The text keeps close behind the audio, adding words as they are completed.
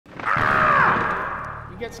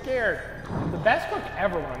get scared. The best cook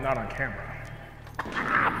ever when I'm not on camera.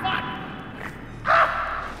 Ah, fuck!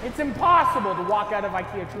 Ah! It's impossible to walk out of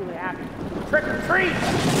IKEA truly happy. Trick or treat!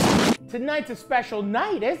 Tonight's a special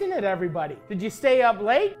night, isn't it, everybody? Did you stay up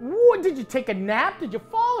late? What, did you take a nap? Did you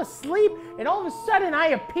fall asleep? And all of a sudden, I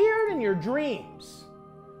appeared in your dreams.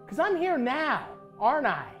 Because I'm here now, aren't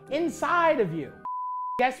I? Inside of you.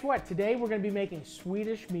 Guess what? Today, we're going to be making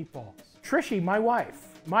Swedish meatballs. Trishy, my wife,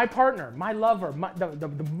 my partner, my lover,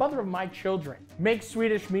 the mother of my children, makes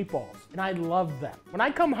Swedish meatballs, and I love them. When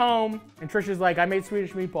I come home and Trisha's like, I made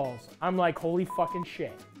Swedish meatballs, I'm like, holy fucking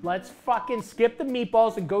shit. Let's fucking skip the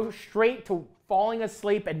meatballs and go straight to falling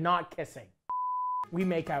asleep and not kissing. We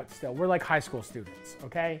make out still. We're like high school students,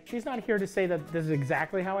 okay? She's not here to say that this is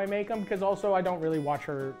exactly how I make them, because also I don't really watch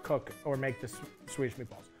her cook or make the Swedish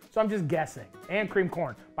meatballs. So I'm just guessing. And cream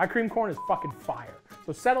corn. My cream corn is fucking fire.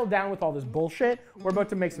 So settle down with all this bullshit. We're about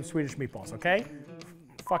to make some Swedish meatballs, okay?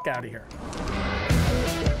 Fuck out of here.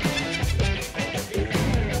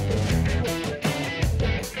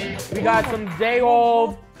 We got some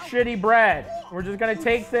day-old shitty bread. We're just gonna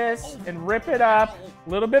take this and rip it up. A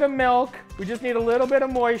little bit of milk. We just need a little bit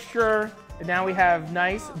of moisture. And now we have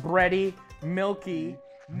nice, bready, milky,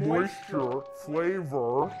 moisture,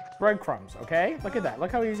 flavor breadcrumbs, okay? Look at that.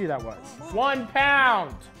 Look how easy that was. 1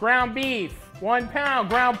 pound ground beef. 1 pound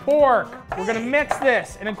ground pork. We're gonna mix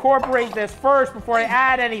this and incorporate this first before I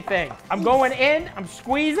add anything. I'm going in, I'm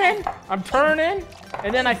squeezing, I'm turning,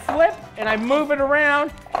 and then I flip and I move it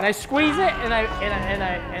around and I squeeze it and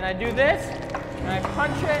I do this and I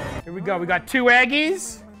punch it. Here we go. We got 2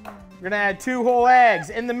 eggies. We're gonna add 2 whole eggs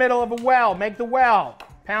in the middle of a well. Make the well.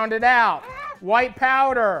 Pound it out. White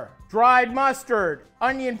powder, dried mustard,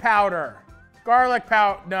 onion powder, garlic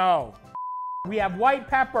powder, no. We have white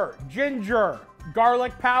pepper, ginger,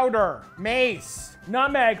 garlic powder, mace,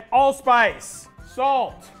 nutmeg, allspice,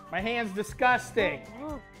 salt. My hand's disgusting.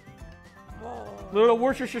 A little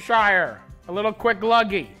Worcestershire, a little quick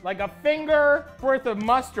luggy, like a finger worth of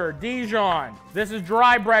mustard, Dijon. This is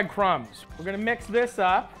dry breadcrumbs. We're gonna mix this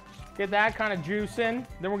up. Get that kind of juicing.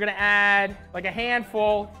 Then we're gonna add like a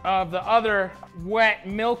handful of the other wet,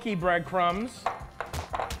 milky breadcrumbs.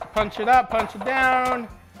 Punch it up, punch it down.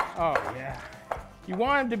 Oh yeah. You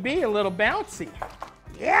want them to be a little bouncy.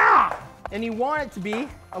 Yeah! And you want it to be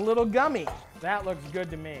a little gummy. That looks good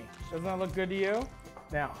to me. Doesn't that look good to you?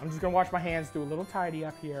 Now, I'm just gonna wash my hands, do a little tidy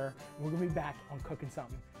up here. And we're gonna be back on Cookin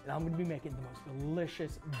Somethin. And I'm gonna be making the most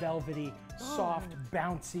delicious, velvety, soft,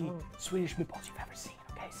 bouncy Swedish meatballs you've ever seen.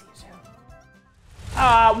 Okay, see you soon.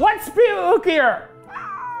 What's spookier?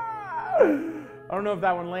 I don't know if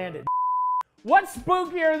that one landed. What's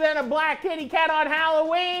spookier than a black kitty cat on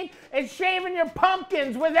Halloween and shaving your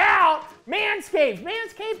pumpkins without Manscaped?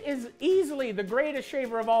 Manscaped is easily the greatest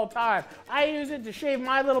shaver of all time. I use it to shave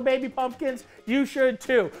my little baby pumpkins. You should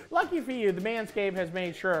too. Lucky for you, the Manscaped has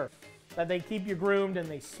made sure that they keep you groomed and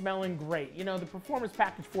they smelling great. You know, the Performance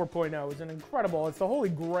Package 4.0 is an incredible, it's the holy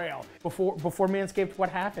grail. Before Manscaped, what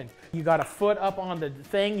happened? You got a foot up on the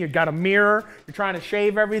thing, you got a mirror, you're trying to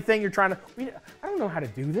shave everything, you're trying to, I don't know how to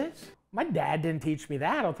do this. My dad didn't teach me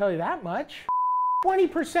that, I'll tell you that much.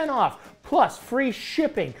 20% off, plus free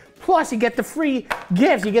shipping, plus you get the free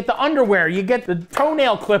gifts, you get the underwear, you get the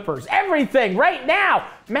toenail clippers, everything right now.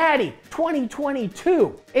 Matty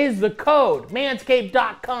 2022 is the code.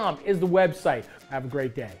 Manscaped.com is the website. Have a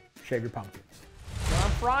great day. Shave your pumpkins. When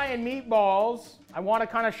I'm frying meatballs, I want to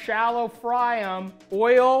kind of shallow fry them,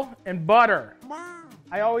 oil and butter.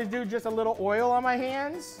 I always do just a little oil on my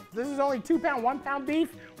hands. This is only 2 pound, 1 pound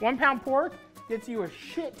beef, 1 pound pork. Gets you a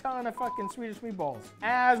shit ton of fucking Swedish meatballs.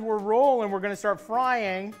 As we're rolling, we're gonna start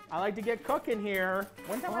frying. I like to get cooking here.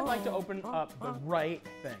 One time I'd like to open up the right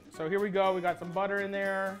thing. So here we go, we got some butter in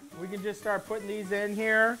there. We can just start putting these in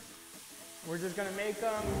here. We're just gonna make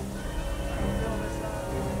them. Fill this up.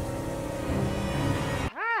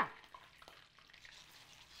 Ah!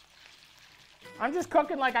 I'm just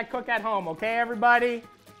cooking like I cook at home, okay, everybody?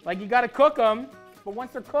 Like you gotta cook them. But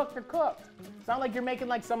once they're cooked, they're cooked. It's not like you're making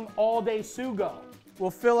like some all-day sugo.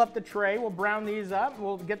 We'll fill up the tray, we'll brown these up,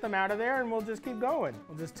 we'll get them out of there, and we'll just keep going.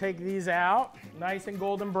 We'll just take these out, nice and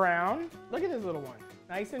golden brown. Look at this little one,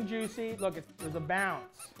 nice and juicy. Look, there's a bounce.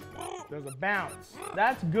 There's a bounce.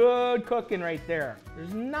 That's good cooking right there.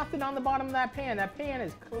 There's nothing on the bottom of that pan. That pan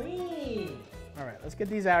is clean. All right, let's get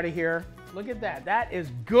these out of here. Look at that, that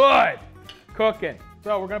is good cooking.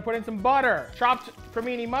 So we're gonna put in some butter, chopped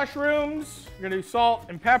Porcini mushrooms. We're gonna do salt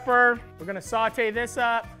and pepper. We're gonna saute this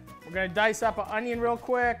up. We're gonna dice up an onion real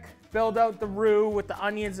quick. Build out the roux with the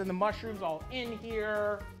onions and the mushrooms all in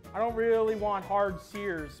here. I don't really want hard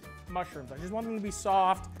sears mushrooms. I just want them to be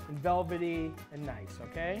soft and velvety and nice,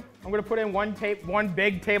 okay? I'm gonna put in one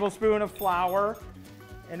big tablespoon of flour,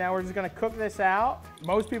 and now we're just gonna cook this out.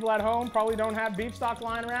 Most people at home probably don't have beef stock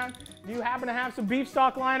lying around. Do you happen to have some beef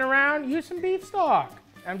stock lying around? Use some beef stock.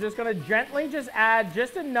 I'm just gonna gently just add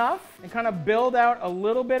just enough and kind of build out a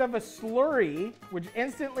little bit of a slurry, which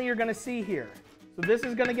instantly you're gonna see here. So this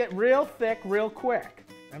is gonna get real thick real quick.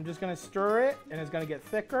 I'm just gonna stir it and it's gonna get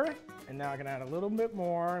thicker. And now I can add a little bit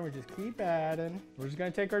more and we just keep adding. We're just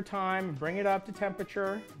gonna take our time and bring it up to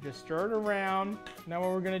temperature. Just stir it around. Now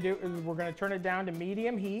what we're gonna do is we're gonna turn it down to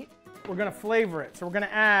medium heat. We're gonna flavor it. So we're gonna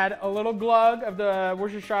add a little glug of the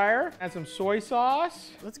Worcestershire, add some soy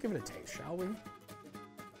sauce. Let's give it a taste, shall we?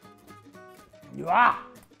 Yeah.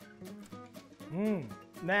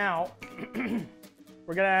 Now,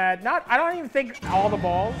 we're gonna add, I don't even think all the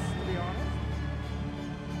balls, to be honest.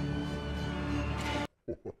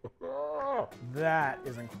 That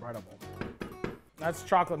is incredible. That's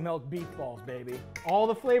chocolate milk beef balls, baby. All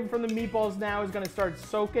the flavor from the meatballs now is gonna start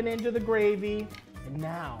soaking into the gravy. And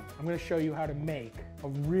now, I'm gonna show you how to make a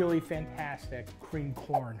really fantastic cream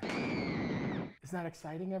corn. Isn't that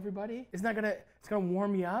exciting, everybody? It's gonna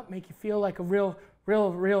warm you up, make you feel like a real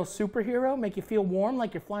superhero, make you feel warm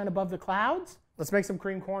like you're flying above the clouds? Let's make some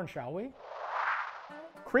cream corn, shall we?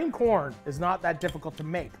 Cream corn is not that difficult to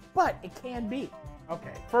make, but it can be.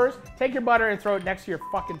 Okay, first, take your butter and throw it next to your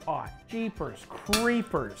fucking pot. Jeepers,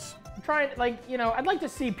 creepers. I'm trying, I'd like to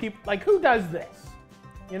see people, who does this?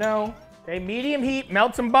 Okay, medium heat,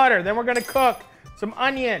 melt some butter. Then we're gonna cook some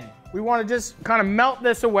onion. We wanna just kind of melt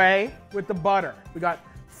this away with the butter. We got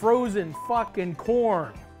frozen fucking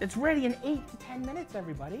corn. It's ready in 8 to 10 minutes,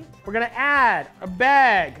 everybody. We're gonna add a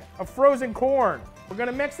bag of frozen corn. We're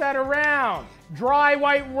gonna mix that around. Dry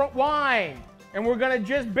white wine. And we're gonna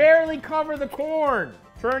just barely cover the corn.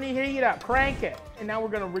 Turn the heat up, crank it. And now we're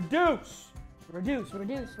gonna reduce. We're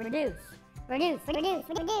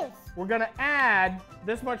gonna add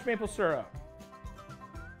this much maple syrup.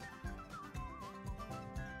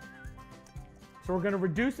 So we're gonna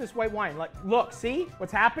reduce this white wine. Look, see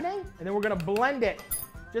what's happening? And then we're gonna blend it.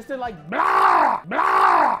 Just to blah,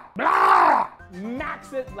 blah, blah.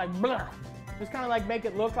 Max it blah. Just kind of make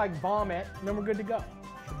it look like vomit, and then we're good to go.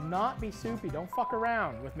 Should not be soupy. Don't fuck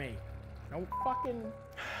around with me. Don't fuck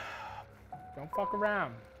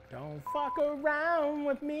around. Don't fuck around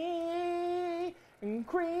with me. And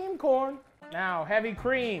cream corn. Now, heavy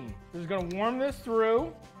cream. This is gonna warm this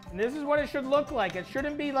through. And this is what it should look like. It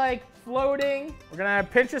shouldn't be floating. We're gonna add a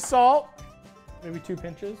pinch of salt. Maybe 2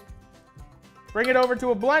 pinches. Bring it over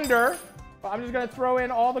to a blender. I'm just gonna throw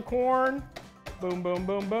in all the corn. Boom, boom,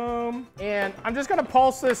 boom, boom. And I'm just gonna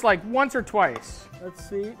pulse this once or twice. Let's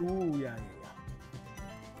see. Ooh, yeah.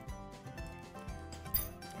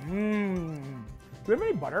 Do we have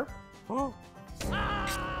any butter? Oh.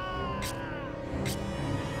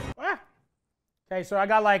 Okay, so I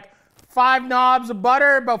got 5 knobs of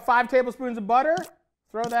butter, about 5 tablespoons of butter.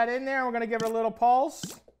 Throw that in there, and we're gonna give it a little pulse.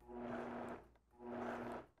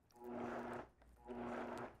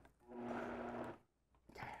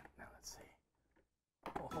 Okay, now let's see.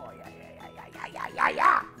 Oh,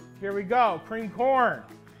 yeah. Here we go, cream corn.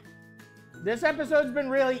 This episode's been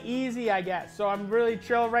really easy, I guess. So I'm really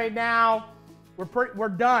chill right now. We're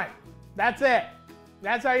done. That's it.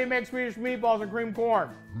 That's how you make Swedish meatballs and cream corn.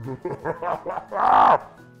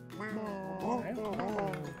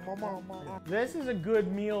 This is a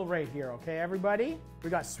good meal right here, okay, everybody? We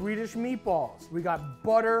got Swedish meatballs. We got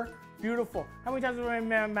butter. Beautiful. How many times have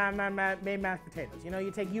we made mashed potatoes?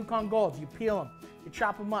 You take Yukon Golds, you peel them, you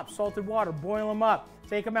chop them up, salted water, boil them up,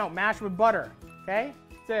 take them out, mash with butter, okay?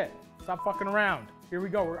 That's it. Stop fucking around. Here we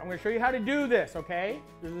go. I'm gonna show you how to do this, okay?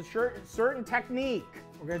 There's a certain technique.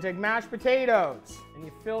 We're gonna take mashed potatoes, and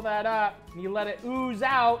you fill that up, and you let it ooze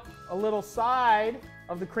out a little side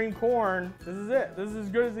of the cream corn. This is it. This is as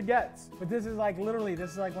good as it gets. But this is literally,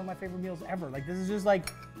 this is one of my favorite meals ever. This is just are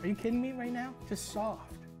you kidding me right now? Just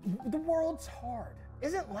soft. The world's hard.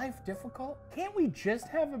 Isn't life difficult? Can't we just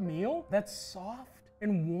have a meal that's soft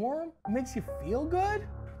and warm? It makes you feel good?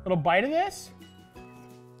 Little bite of this.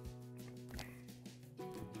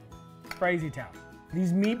 Crazy town.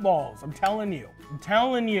 These meatballs, I'm telling you.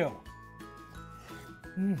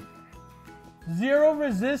 Zero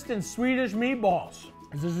resistance Swedish meatballs.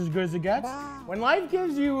 Is this as good as it gets? When life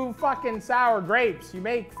gives you fucking sour grapes, you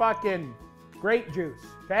make fucking grape juice,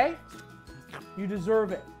 okay? You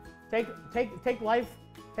deserve it. Take life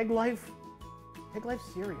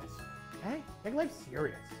serious, okay? Take life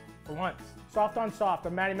serious for once. Soft on soft.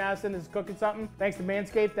 I'm Matty Matheson. This is Cookin Somethin. Thanks to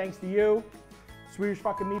Manscaped. Thanks to you. Swedish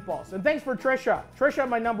fucking meatballs. And thanks for Trisha. Trisha,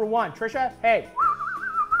 my #1. Trisha, hey.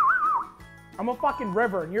 I'm a fucking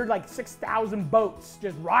river, and you're like 6,000 boats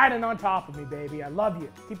just riding on top of me, baby. I love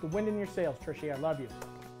you. Keep the wind in your sails, Trishy. I love you.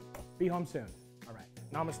 Be home soon. All right.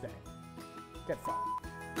 Namaste. Get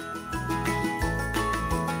fucked.